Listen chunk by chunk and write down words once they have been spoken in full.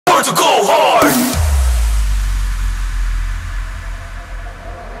born to go hard.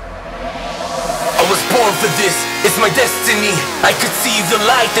 I was born for this, it's my destiny. I could see the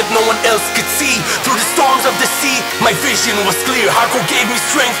light that no one else could see. Through the storms of the sea, my vision was clear. Hardcore gave me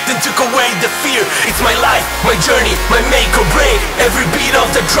strength and took away the fear. It's my life, my journey, my make or break. Every beat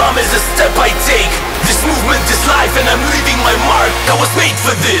of the drum is a step I take. This movement is life and I'm leaving my mark. I was made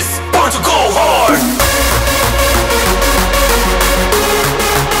for this, born to go hard.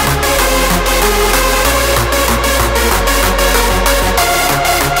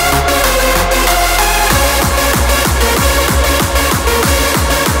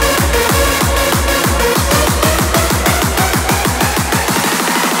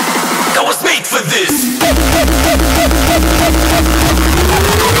 For this,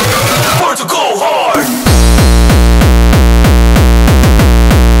 born to go hard.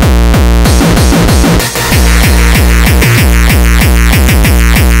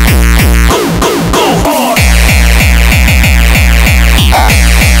 Go hard.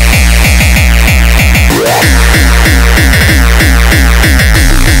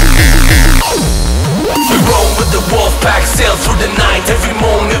 We roll with the wolf pack, sail through the night. Every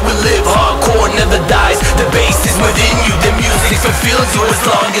moment we live hardcore never dies. The bass is within you, the music fulfills you. As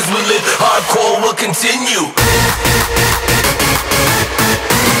long as we live hardcore will continue.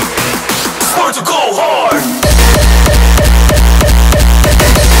 Born to go hard.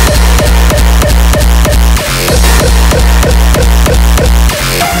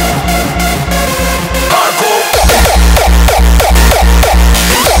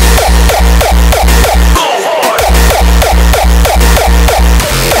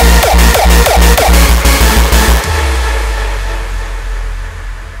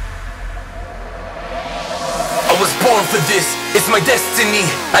 For this, it's my destiny.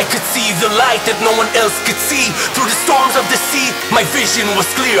 I could see the light that no one else could see. Through the storms of the sea, my vision was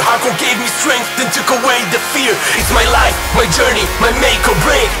clear. Hardcore gave me strength and took away the fear. It's my life, my journey, my make or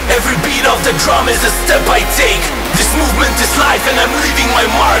break. Every beat of the drum is a step I take. This movement is life and I'm leaving my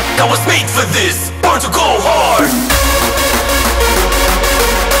mark. I was made for this, born to go hard.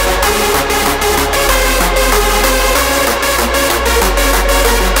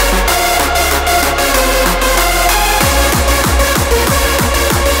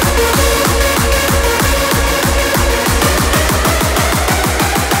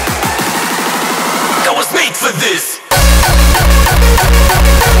 For this,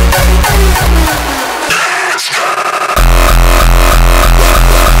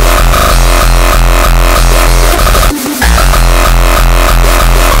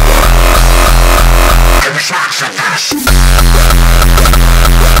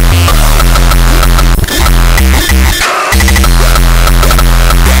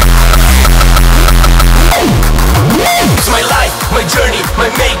 it's my life, my journey, my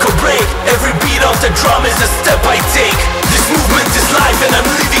make or break. Every beat of the drum is a step I take. This movement is life and I'm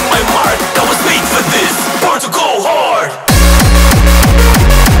leaving my mark. I was made for this.